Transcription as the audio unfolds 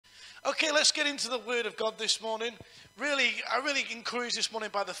Okay, let's get into the Word of God this morning. I really encouraged this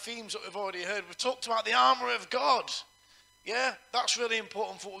morning by the themes that we've already heard. We've talked about the armour of God. Yeah, that's really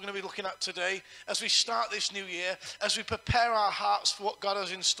important for what we're going to be looking at today as we start this new year, as we prepare our hearts for what God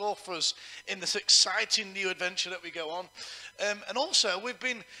has in store for us in this exciting new adventure that we go on. And also, we've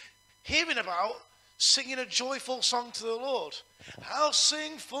been hearing about singing a joyful song to the Lord. I'll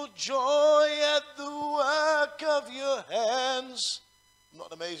sing for joy at the work of your hands. I'm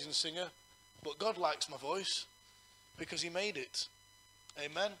not an amazing singer, but God likes my voice because he made it.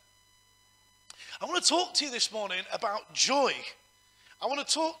 Amen. I want to talk to you this morning about joy. I want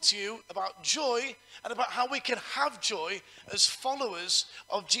to talk to you about joy and about how we can have joy as followers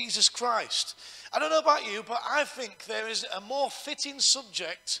of Jesus Christ. I don't know about you, but I think there is a more fitting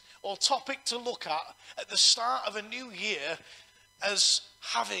subject or topic to look at the start of a new year as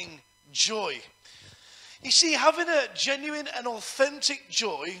having joy. You see, having a genuine and authentic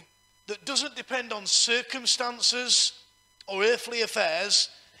joy that doesn't depend on circumstances or earthly affairs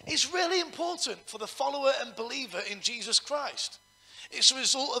is really important for the follower and believer in Jesus Christ. It's a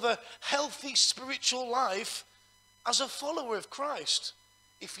result of a healthy spiritual life as a follower of Christ.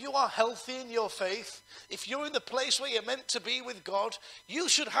 If you are healthy in your faith, if you're in the place where you're meant to be with God, you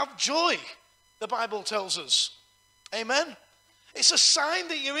should have joy, the Bible tells us. Amen? It's a sign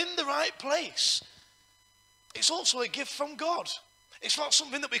that you're in the right place. It's also a gift from God. It's not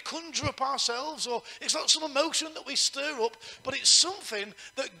something that we conjure up ourselves, or it's not some emotion that we stir up, but it's something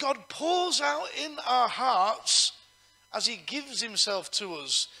that God pours out in our hearts as he gives himself to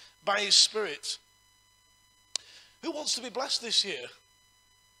us by his Spirit. Who wants to be blessed this year?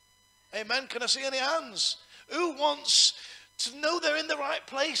 Amen. Can I see any hands? Who wants to know they're in the right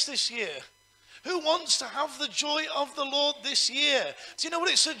place this year? Who wants to have the joy of the Lord this year? Do you know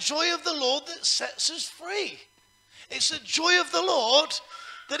what? It's the joy of the Lord that sets us free. It's the joy of the Lord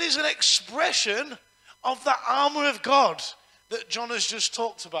that is an expression of the armour of God that John has just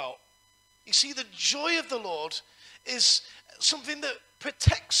talked about. You see, the joy of the Lord is something that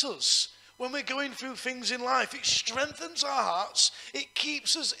protects us when we're going through things in life. It strengthens our hearts. It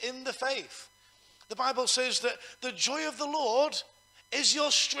keeps us in the faith. The Bible says that the joy of the Lord is your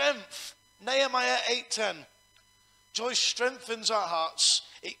strength. Nehemiah 8:10. Joy strengthens our hearts.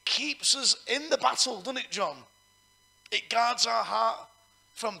 It keeps us in the battle, doesn't it, John? It guards our heart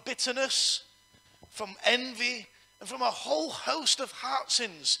from bitterness, from envy, and from a whole host of heart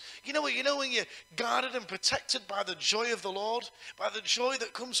sins. You know what? You know when you're guarded and protected by the joy of the Lord, by the joy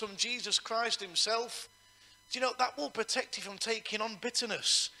that comes from Jesus Christ himself, do you know that will protect you from taking on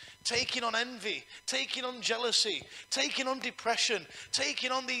bitterness, taking on envy, taking on jealousy, taking on depression, taking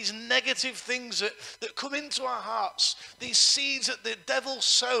on these negative things that come into our hearts, these seeds that the devil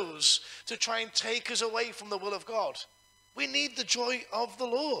sows to try and take us away from the will of God. We need the joy of the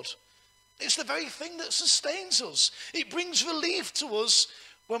Lord. It's the very thing that sustains us. It brings relief to us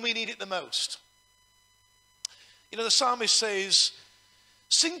when we need it the most. You know, the psalmist says,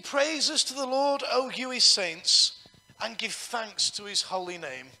 "Sing praises to the Lord, O you his saints, and give thanks to his holy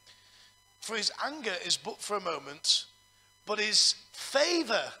name. For his anger is but for a moment, but his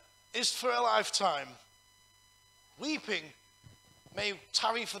favor is for a lifetime. Weeping may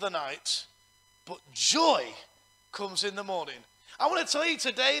tarry for the night, but joy comes in the morning." I want to tell you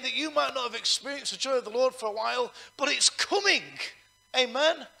today that you might not have experienced the joy of the Lord for a while, but it's coming.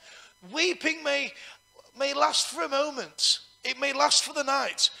 Amen. Weeping may last for a moment. It may last for the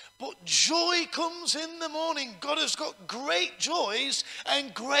night, but joy comes in the morning. God has got great joys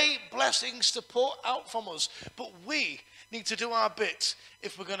and great blessings to pour out from us, but we need to do our bit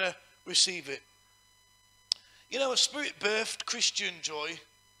if we're going to receive it. You know, a spirit-birthed Christian joy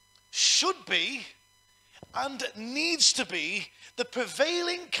should be and needs to be the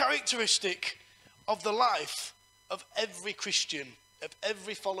prevailing characteristic of the life of every Christian, of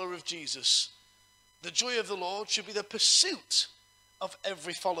every follower of Jesus. The joy of the Lord should be the pursuit of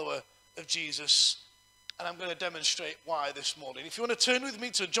every follower of Jesus. And I'm going to demonstrate why this morning. If you want to turn with me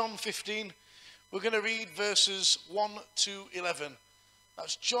to John 15, we're going to read verses 1 to 11.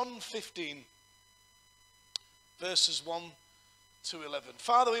 That's John 15, verses 1 to 11.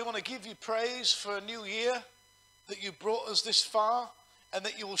 Father, we want to give you praise for a new year, that you brought us this far, and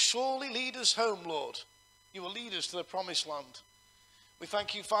that you will surely lead us home, Lord. You will lead us to the promised land. We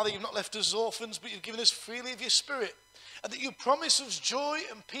thank you, Father, you've not left us orphans, but you've given us freely of your Spirit, and that you promise us joy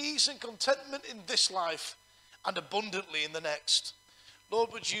and peace and contentment in this life and abundantly in the next.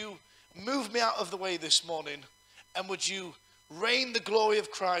 Lord, would you move me out of the way this morning, and would you rain the glory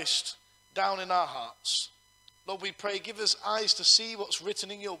of Christ down in our hearts. Lord, we pray, give us eyes to see what's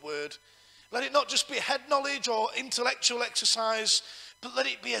written in your word. Let it not just be head knowledge or intellectual exercise, but let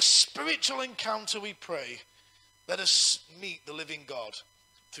it be a spiritual encounter, we pray. Let us meet the living God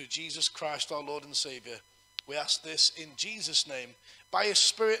through Jesus Christ, our Lord and Savior. We ask this in Jesus' name, by his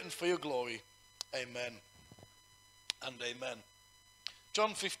Spirit and for your glory. Amen and amen.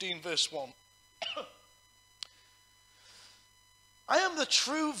 John 15, verse 1. I am the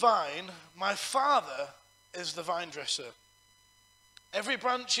true vine, my Father is the vine dresser. Every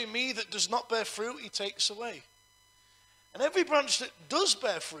branch in me that does not bear fruit, he takes away. And every branch that does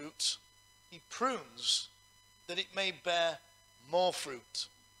bear fruit, he prunes, that it may bear more fruit.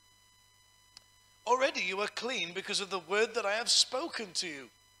 Already you are clean because of the word that I have spoken to you.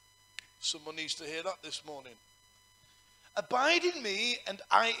 Someone needs to hear that this morning. Abide in me and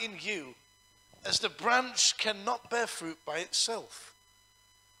I in you, as the branch cannot bear fruit by itself,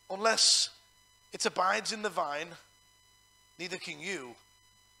 unless it abides in the vine, neither can you,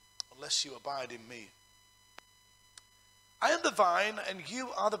 unless you abide in me. I am the vine, and you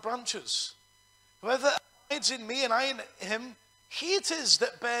are the branches. Whoever abides in me and I in him, he it is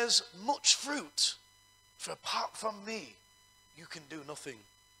that bears much fruit. For apart from me, you can do nothing.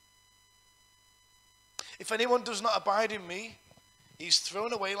 If anyone does not abide in me, he is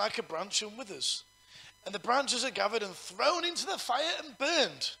thrown away like a branch and withers. And the branches are gathered and thrown into the fire and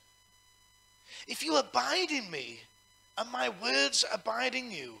burned. If you abide in me, and my words abide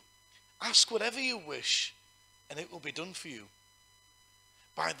in you, ask whatever you wish, and it will be done for you.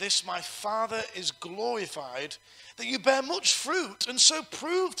 By this my Father is glorified, that you bear much fruit, and so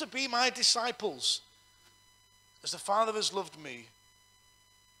prove to be my disciples. As the Father has loved me,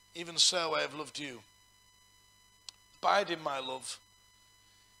 even so I have loved you. Abide in my love.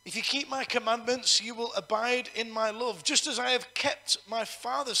 If you keep my commandments, you will abide in my love, just as I have kept my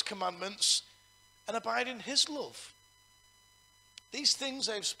Father's commandments and abide in his love. These things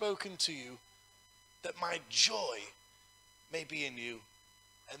I have spoken to you, that my joy may be in you,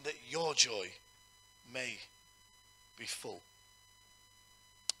 and that your joy may be full.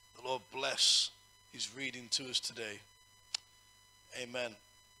 The Lord bless his reading to us today. Amen.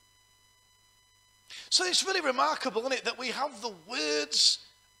 So it's really remarkable, isn't it, that we have the words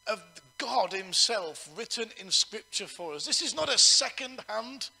of God himself written in Scripture for us. This is not a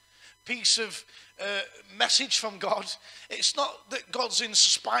second-hand piece of message from God. It's not that God's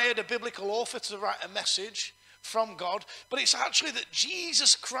inspired a biblical author to write a message from God, but it's actually that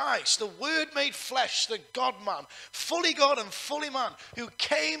Jesus Christ, the Word made flesh, the God-man, fully God and fully man, who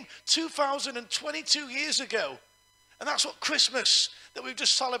came 2022 years ago. And that's what Christmas that we've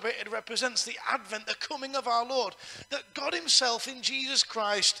just celebrated represents, the advent, the coming of our Lord. That God himself in Jesus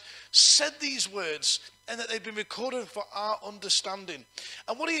Christ said these words, and that they've been recorded for our understanding.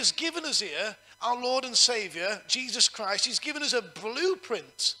 And what he has given us here, our Lord and Saviour, Jesus Christ, he's given us a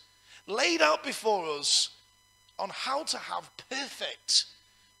blueprint laid out before us on how to have perfect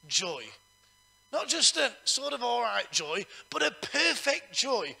joy. Not just a sort of all right joy, but a perfect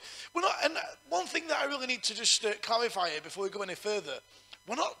joy. We're not, and one thing that I really need to just clarify here before we go any further,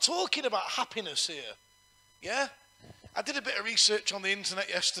 we're not talking about happiness here. Yeah? I did a bit of research on the internet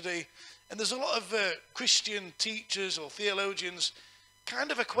yesterday, and there's a lot of Christian teachers or theologians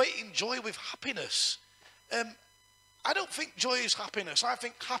kind of equating joy with happiness. I don't think joy is happiness. I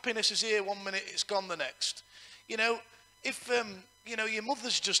think happiness is here one minute, it's gone the next. You know, if your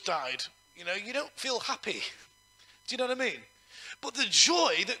mother's just died, you don't feel happy. Do you know what I mean? But the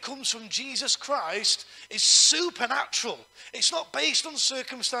joy that comes from Jesus Christ is supernatural. It's not based on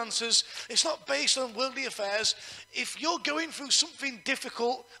circumstances. It's not based on worldly affairs. If you're going through something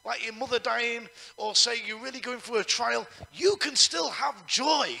difficult, like your mother dying, or say you're really going through a trial, you can still have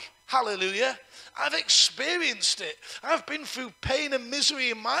joy. Hallelujah. I've experienced it. I've been through pain and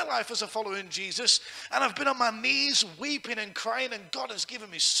misery in my life as a follower in Jesus, and I've been on my knees weeping and crying, and God has given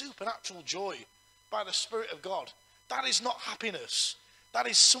me supernatural joy by the Spirit of God. That is not happiness. That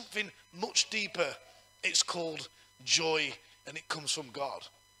is something much deeper. It's called joy, and it comes from God.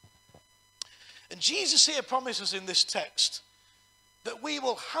 And Jesus here promises in this text that we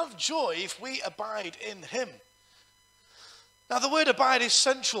will have joy if we abide in him. Now, the word abide is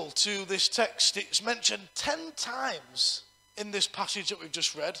central to this text. It's mentioned 10 times in this passage that we've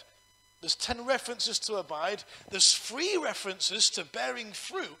just read. There's 10 references to abide. There's 3 references to bearing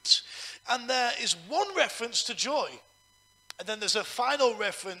fruit. And there is 1 reference to joy. And then there's a final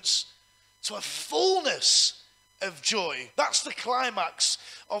reference to a fullness of joy. That's the climax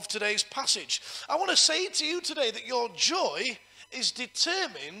of today's passage. I want to say to you today that your joy is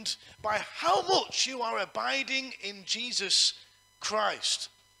determined by how much you are abiding in Jesus Christ.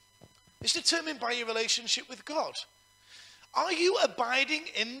 It's determined by your relationship with God. Are you abiding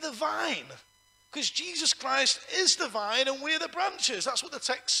in the vine? Because Jesus Christ is the vine and we're the branches. That's what the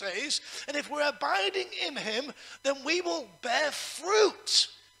text says. And if we're abiding in him, then we will bear fruit.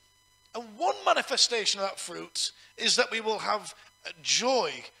 And one manifestation of that fruit is that we will have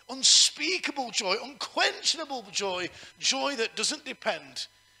joy, unspeakable joy, unquenchable joy, joy that doesn't depend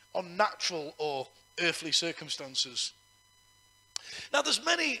on natural or earthly circumstances. Now, there's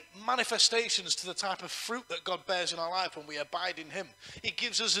many manifestations to the type of fruit that God bears in our life when we abide in him. He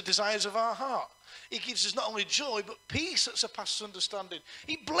gives us the desires of our heart. He gives us not only joy, but peace that surpasses understanding.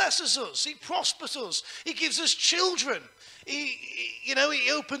 He blesses us. He prospers us. He gives us children.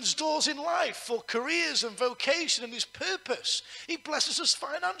 He opens doors in life for careers and vocation and his purpose. He blesses us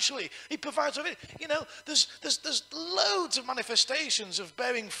financially. He provides everything. There's loads of manifestations of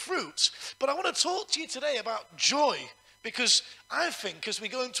bearing fruit. But I want to talk to you today about joy. Because I think as we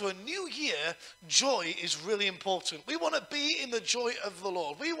go into a new year, joy is really important. We want to be in the joy of the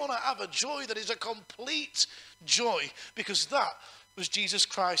Lord. We want to have a joy that is a complete joy, because that was Jesus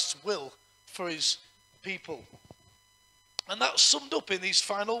Christ's will for his people. And that's summed up in these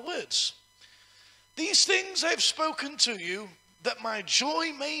final words. These things I've spoken to you, that my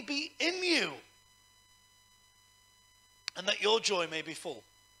joy may be in you, and that your joy may be full.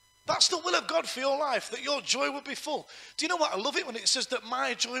 That's the will of God for your life, that your joy would be full. Do you know what? I love it when it says that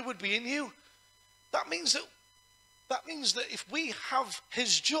my joy would be in you. That means that if we have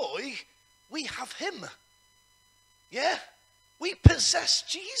his joy, we have him. Yeah? We possess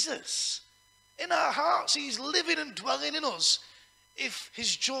Jesus. In our hearts, he's living and dwelling in us if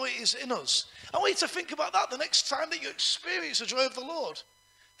his joy is in us. I want you to think about that the next time that you experience the joy of the Lord.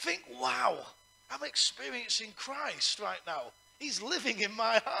 Think, wow, I'm experiencing Christ right now. He's living in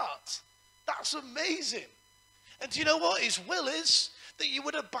my heart. That's amazing. And do you know what his will is? That you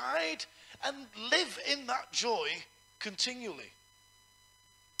would abide and live in that joy continually.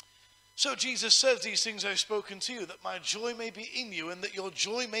 So Jesus says, these things I've spoken to you, that my joy may be in you and that your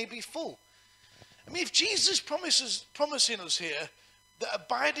joy may be full. I mean, if Jesus promising us here that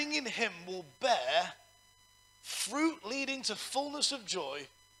abiding in him will bear fruit leading to fullness of joy,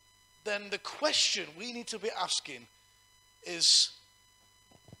 then the question we need to be asking is,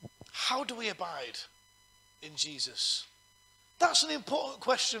 how do we abide in Jesus? That's an important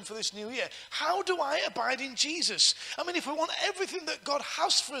question for this new year. How do I abide in Jesus? I mean, if we want everything that God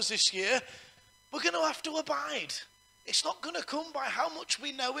has for us this year, we're going to have to abide. It's not going to come by how much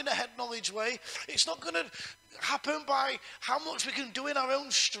we know in a head knowledge way. It's not going to happen by how much we can do in our own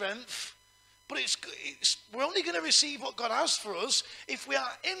strength. But we're only going to receive what God has for us if we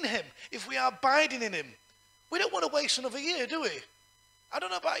are in him, if we are abiding in him. We don't want to waste another year, do we? I don't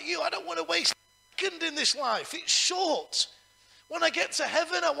know about you. I don't want to waste a second in this life. It's short. When I get to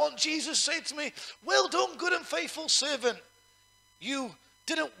heaven, I want Jesus to say to me, well done, good and faithful servant. You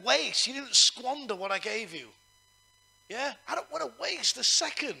didn't waste. You didn't squander what I gave you. Yeah? I don't want to waste a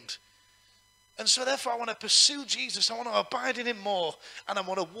second. And so therefore I want to pursue Jesus. I want to abide in him more. And I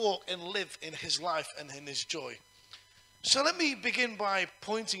want to walk and live in his life and in his joy. So let me begin by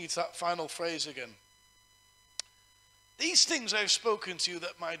pointing you to that final phrase again. These things I have spoken to you,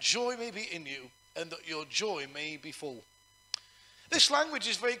 that my joy may be in you, and that your joy may be full. This language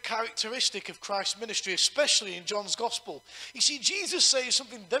is very characteristic of Christ's ministry, especially in John's Gospel. You see, Jesus says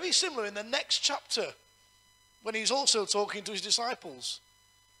something very similar in the next chapter, when he's also talking to his disciples.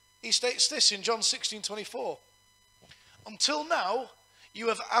 He states this in John 16:24. Until now, you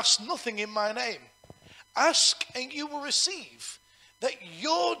have asked nothing in my name. Ask and you will receive, that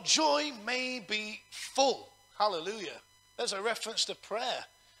your joy may be full. Hallelujah. There's a reference to prayer.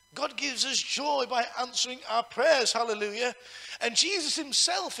 God gives us joy by answering our prayers. Hallelujah. And Jesus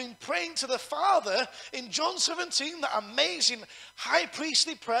himself, in praying to the Father in John 17, that amazing high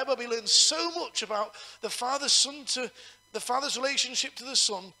priestly prayer where we learn so much about the Father's relationship to the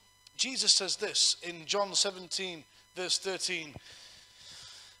Son, Jesus says this in John 17 verse 13.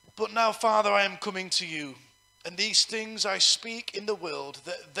 But now, Father, I am coming to you, and these things I speak in the world,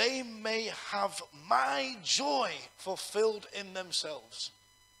 that they may have my joy fulfilled in themselves.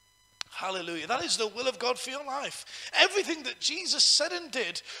 Hallelujah. That is the will of God for your life. Everything that Jesus said and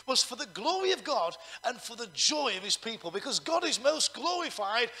did was for the glory of God and for the joy of his people, because God is most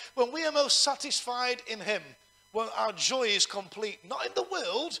glorified when we are most satisfied in him, when our joy is complete. Not in the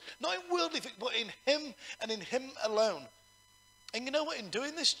world, not in worldly things, but in him and in him alone. And you know what? In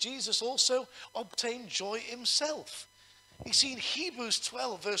doing this, Jesus also obtained joy himself. You see, in Hebrews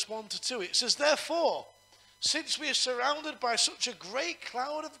 12, verse 1 to 2, it says, therefore, since we are surrounded by such a great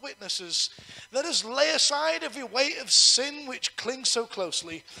cloud of witnesses, let us lay aside every weight of sin which clings so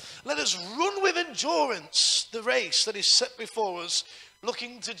closely. Let us run with endurance the race that is set before us,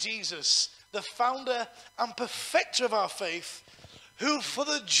 looking to Jesus, the founder and perfecter of our faith, who for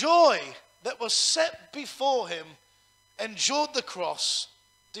the joy that was set before him endured the cross,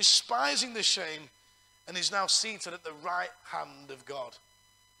 despising the shame, and is now seated at the right hand of God.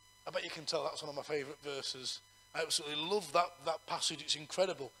 I bet you can tell that's one of my favourite verses. I absolutely love that passage. It's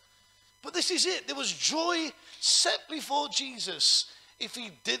incredible. But this is it. There was joy set before Jesus if he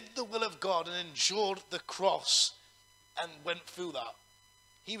did the will of God and endured the cross and went through that.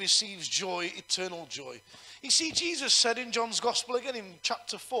 He receives joy, eternal joy. You see, Jesus said in John's Gospel again in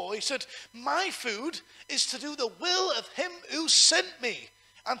chapter 4, he said, my food is to do the will of him who sent me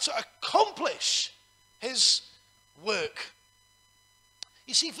and to accomplish his work.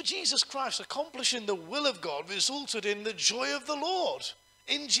 You see, for Jesus Christ, accomplishing the will of God resulted in the joy of the Lord.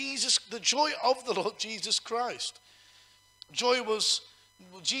 In Jesus, the joy of the Lord Jesus Christ.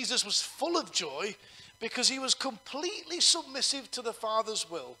 Jesus was full of joy because he was completely submissive to the Father's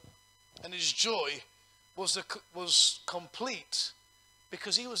will. And his joy was complete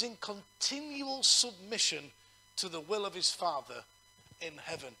because he was in continual submission to the will of his Father in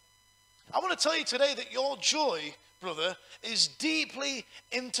heaven. I want to tell you today that your joy, brother, is deeply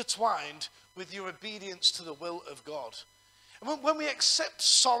intertwined with your obedience to the will of God. And when we accept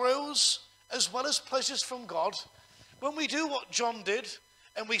sorrows as well as pleasures from God, when we do what John did,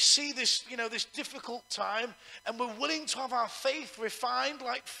 and we see this, this difficult time, and we're willing to have our faith refined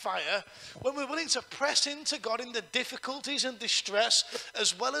like fire, when we're willing to press into God in the difficulties and distress,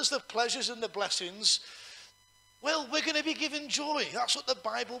 as well as the pleasures and the blessings, well, we're going to be given joy. That's what the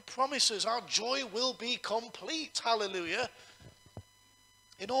Bible promises. Our joy will be complete. Hallelujah.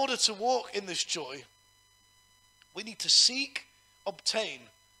 In order to walk in this joy, we need to seek, obtain,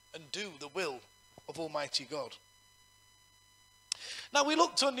 and do the will of Almighty God. Now, we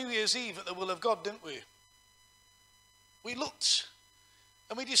looked on New Year's Eve at the will of God, didn't we? We looked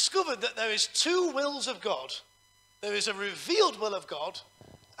and we discovered that there is two wills of God. There is a revealed will of God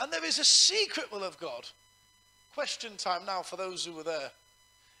and there is a secret will of God. Question time now for those who were there.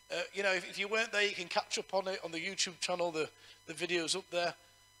 If you weren't there, you can catch up on it on the YouTube channel. The video's up there.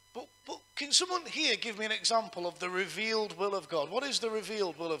 But can someone here give me an example of the revealed will of God? What is the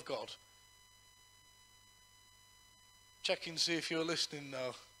revealed will of God? Check and see if you're listening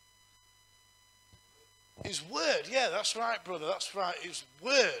now. His word, yeah, that's right, brother, that's right. His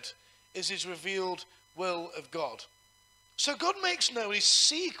word is his revealed will of God. So God makes known his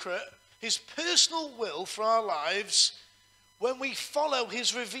secret, his personal will for our lives when we follow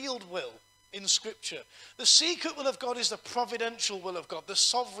his revealed will in Scripture. The secret will of God is the providential will of God, the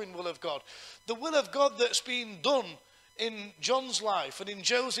sovereign will of God. The will of God that's been done in John's life and in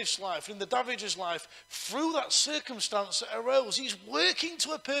Joseph's life and in the Davids' life through that circumstance that arose. He's working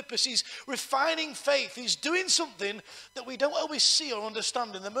to a purpose. He's refining faith. He's doing something that we don't always see or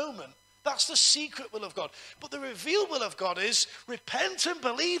understand in the moment. That's the secret will of God. But the revealed will of God is repent and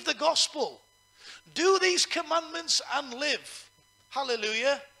believe the gospel. Do these commandments and live.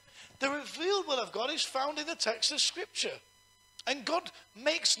 Hallelujah. The revealed will of God is found in the text of Scripture. And God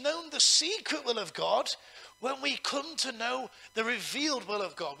makes known the secret will of God when we come to know the revealed will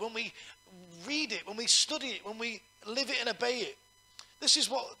of God, when we read it, when we study it, when we live it and obey it. This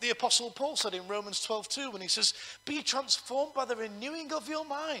is what the Apostle Paul said in Romans 12:2 when he says, be transformed by the renewing of your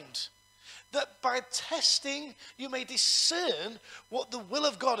mind, that by testing you may discern what the will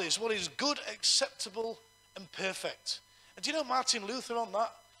of God is, what is good, acceptable, and perfect. And do you know Martin Luther on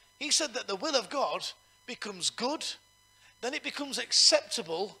that? He said that the will of God becomes good, then it becomes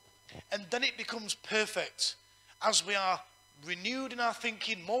acceptable, and then it becomes perfect as we are renewed in our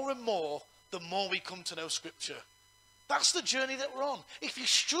thinking more and more, the more we come to know Scripture. That's the journey that we're on. If you're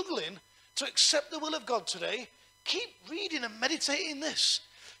struggling to accept the will of God today, keep reading and meditating this.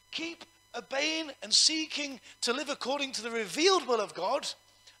 Keep obeying and seeking to live according to the revealed will of God,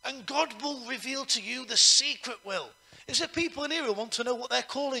 and God will reveal to you the secret will. Is there people in here who want to know what their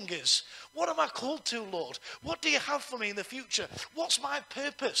calling is? What am I called to, Lord? What do you have for me in the future? What's my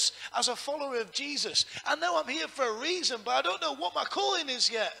purpose as a follower of Jesus? I know I'm here for a reason, but I don't know what my calling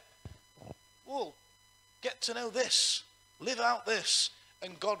is yet. Well, get to know this. Live out this,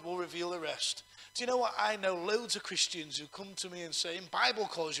 and God will reveal the rest. Do you know what? I know loads of Christians who come to me and say, in Bible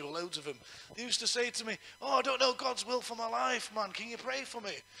calls, you loads of them, they used to say to me, oh, I don't know God's will for my life, man. Can you pray for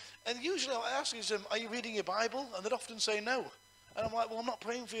me? And usually I ask them, are you reading your Bible? And they'd often say no. And I'm like, well, I'm not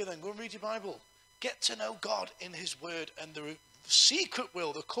praying for you then. Go and read your Bible. Get to know God in his word, and the secret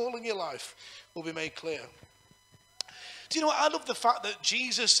will, the call in your life will be made clear. Do you know what? I love the fact that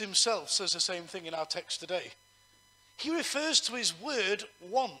Jesus himself says the same thing in our text today. He refers to his word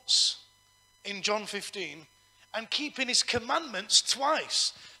once in John 15, and keeping his commandments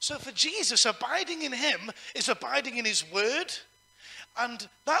twice. So for Jesus, abiding in him is abiding in his word. And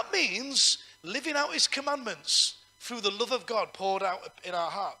that means living out his commandments through the love of God poured out in our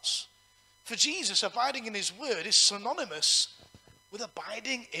hearts. For Jesus, abiding in his word is synonymous with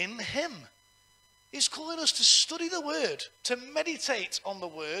abiding in him. He's calling us to study the word, to meditate on the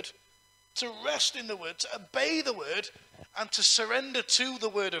word, to rest in the word, to obey the word, and to surrender to the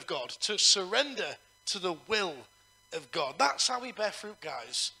word of God, to surrender to the will of God. That's how we bear fruit,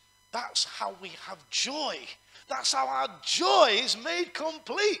 guys. That's how we have joy. That's how our joy is made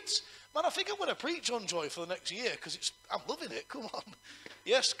complete. Man, I think I'm going to preach on joy for the next year because I'm loving it. Come on.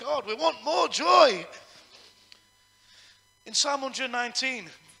 Yes, God, we want more joy. In Psalm 119,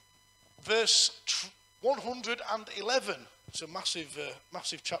 verse 111, it's a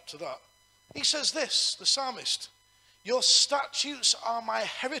massive chapter that. He says this, the psalmist, your statutes are my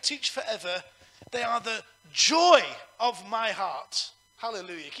heritage forever. They are the joy of my heart.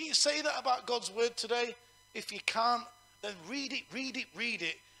 Hallelujah. Can you say that about God's word today? If you can't, then read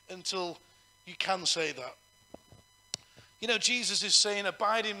it until you can say that. You know, Jesus is saying,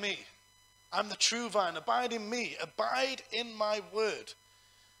 abide in me. I'm the true vine. Abide in me. Abide in my word.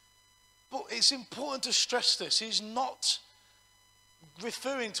 But it's important to stress this. He's not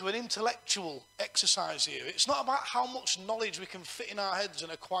referring to an intellectual exercise here. It's not about how much knowledge we can fit in our heads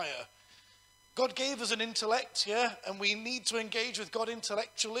and acquire. God gave us an intellect, yeah, and we need to engage with God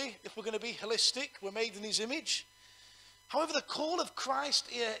intellectually if we're going to be holistic. We're made in his image. However, the call of Christ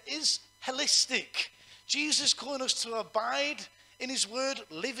here is holistic. Jesus is calling us to abide in his word,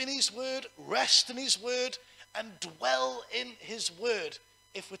 live in his word, rest in his word, and dwell in his word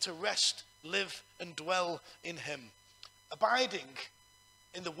if we're to rest, live, and dwell in him. Abiding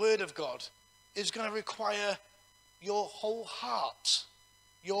in the word of God is going to require your whole heart,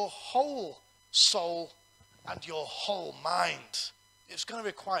 your whole soul, and your whole mind. It's going to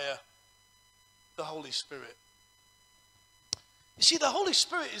require the Holy Spirit. You see, the Holy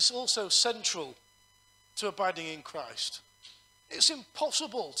Spirit is also central to abiding in Christ. It's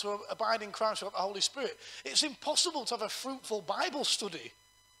impossible to abide in Christ without the Holy Spirit. It's impossible to have a fruitful Bible study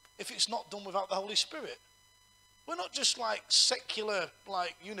if it's not done without the Holy Spirit. We're not just like secular,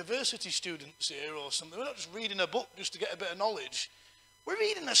 like university students here or something. We're not just reading a book just to get a bit of knowledge. We're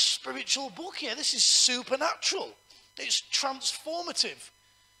reading a spiritual book here. This is supernatural. It's transformative.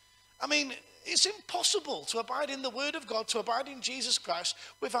 I mean, it's impossible to abide in the Word of God, to abide in Jesus Christ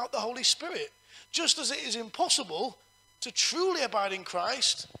without the Holy Spirit. Just as it is impossible to truly abide in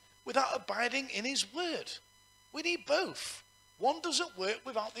Christ without abiding in his Word. We need both. One doesn't work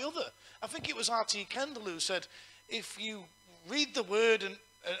without the other. I think it was R.T. Kendall who said, if you read the Word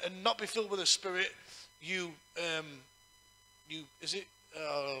and not be filled with the Spirit, I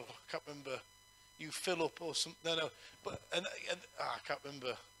can't remember, you fill up or something, I can't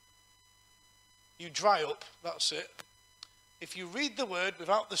remember. You dry up, that's it. If you read the word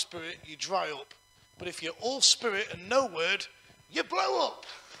without the Spirit, you dry up. But if you're all Spirit and no word, you blow up.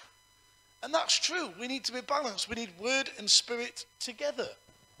 And that's true. We need to be balanced. We need word and Spirit together.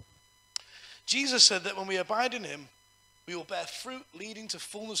 Jesus said that when we abide in him, we will bear fruit leading to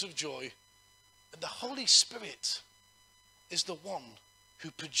fullness of joy. And the Holy Spirit is the one who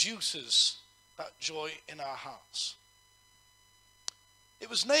produces that joy in our hearts. It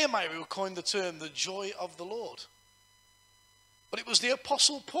was Nehemiah who coined the term, the joy of the Lord. But it was the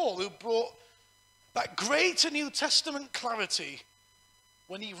Apostle Paul who brought that greater New Testament clarity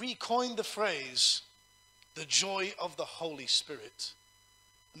when he recoined the phrase, the joy of the Holy Spirit.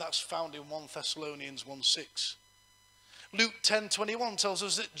 And that's found in 1 Thessalonians 1:6. Luke 10:21 tells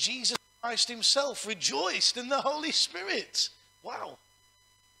us that Jesus Christ himself rejoiced in the Holy Spirit. Wow.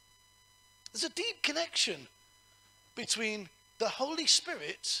 There's a deep connection between the Holy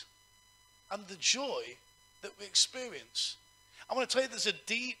Spirit and the joy that we experience. I want to tell you there's a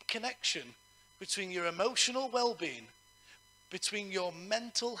deep connection between your emotional well-being, between your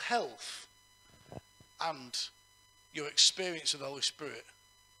mental health, and your experience of the Holy Spirit,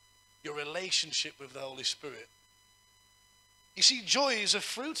 your relationship with the Holy Spirit. You see, joy is a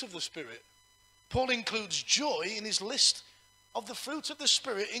fruit of the Spirit. Paul includes joy in his list of the fruit of the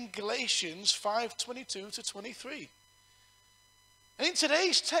Spirit in Galatians 5:22-23. And in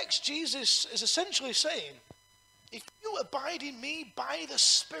today's text, Jesus is essentially saying, if you abide in me by the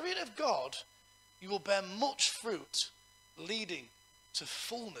Spirit of God, you will bear much fruit, leading to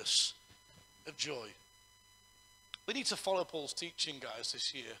fullness of joy. We need to follow Paul's teaching, guys,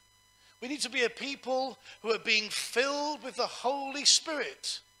 this year. We need to be a people who are being filled with the Holy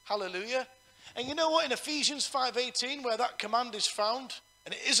Spirit. Hallelujah. And you know what? In Ephesians 5:18, where that command is found,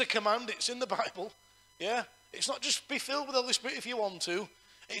 and it is a command, it's in the Bible, yeah? It's not just be filled with the Holy Spirit if you want to.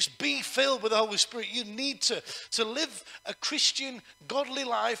 It's be filled with the Holy Spirit. You need to live a Christian, godly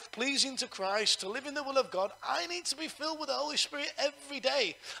life, pleasing to Christ, to live in the will of God. I need to be filled with the Holy Spirit every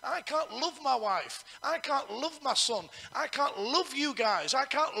day. I can't love my wife. I can't love my son. I can't love you guys. I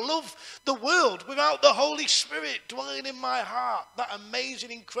can't love the world without the Holy Spirit dwelling in my heart. That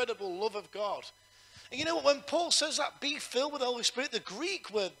amazing, incredible love of God. And you know what? When Paul says that, be filled with the Holy Spirit, the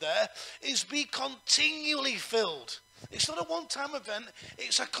Greek word there is be continually filled. It's not a one-time event.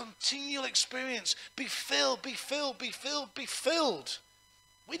 It's a continual experience. Be filled, be filled, be filled, be filled.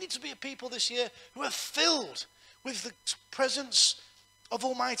 We need to be a people this year who are filled with the presence of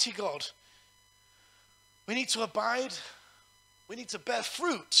Almighty God. We need to abide. We need to bear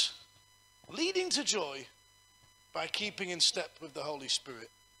fruit, leading to joy by keeping in step with the Holy Spirit.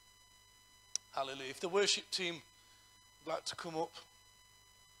 Hallelujah. If the worship team would like to come up.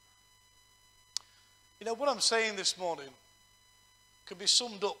 You know, what I'm saying this morning can be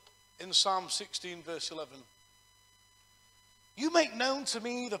summed up in Psalm 16, verse 11. You make known to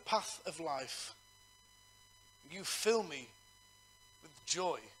me the path of life. You fill me with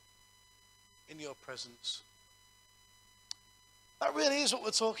joy in your presence. That really is what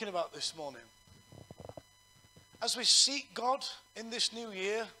we're talking about this morning. As we seek God in this new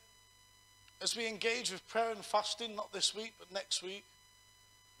year, as we engage with prayer and fasting, not this week, but next week,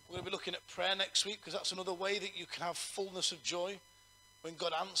 we're going to be looking at prayer next week, because that's another way that you can have fullness of joy, when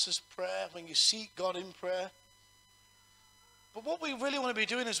God answers prayer, when you seek God in prayer. But what we really want to be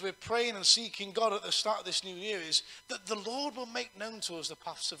doing as we're praying and seeking God at the start of this new year is that the Lord will make known to us the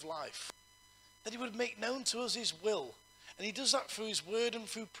paths of life, that he would make known to us his will. And he does that through his word and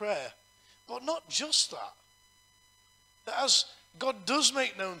through prayer. But not just that. That as God does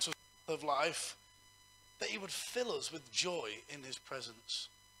make known to us the path of life, that he would fill us with joy in his presence.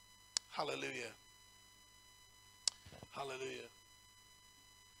 Hallelujah. Hallelujah.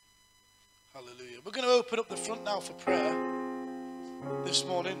 Hallelujah. We're going to open up the front now for prayer this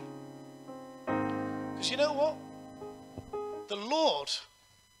morning. Because you know what? The Lord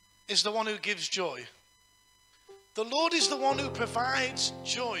is the one who gives joy. The Lord is the one who provides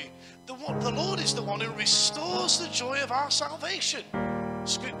joy. The Lord is the one who restores the joy of our salvation.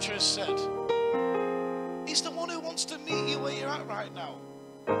 Scripture has said. He's the one who wants to meet you where you're at right now.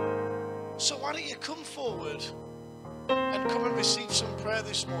 So why don't you come forward and come and receive some prayer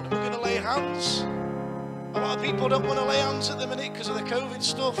this morning. We're going to lay hands. A lot of people don't want to lay hands at the minute because of the COVID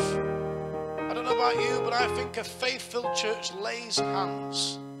stuff. I don't know about you, but I think a faith-filled church lays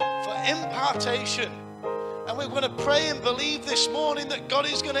hands for impartation. And we're going to pray and believe this morning that God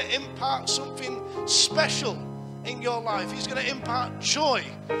is going to impart something special in your life. He's going to impart joy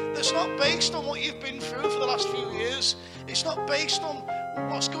that's not based on what you've been through for the last few years. It's not based on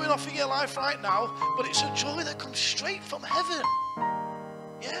what's going on in your life right now, but it's a joy that comes straight from heaven.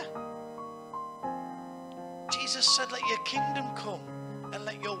 Yeah. Jesus said, let your kingdom come and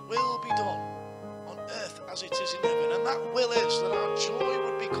let your will be done on earth as it is in heaven. And that will is that our joy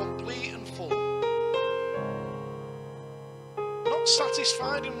would be complete and full. Not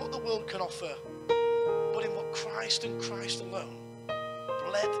satisfied in what the world can offer, but in what Christ and Christ alone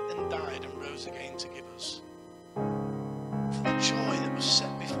bled and died and rose again to give us. For the joy that was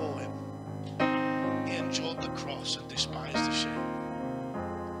set before him, he endured the cross and despised the shame.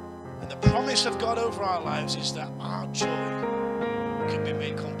 And the promise of God over our lives is that our joy can be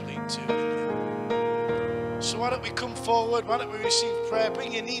made complete too in him. So why don't we come forward? Why don't we receive prayer?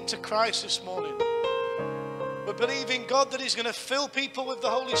 Bring your need to Christ this morning. We're believing God that he's going to fill people with the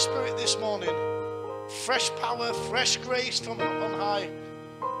Holy Spirit this morning. Fresh power, fresh grace from on high,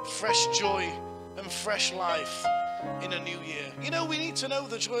 fresh joy and fresh life in a new year. You know, we need to know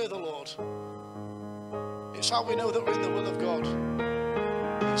the joy of the Lord. It's how we know that we're in the will of God.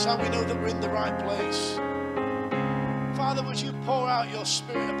 It's how we know that we're in the right place. Father, would you pour out your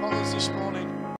Spirit upon us this morning?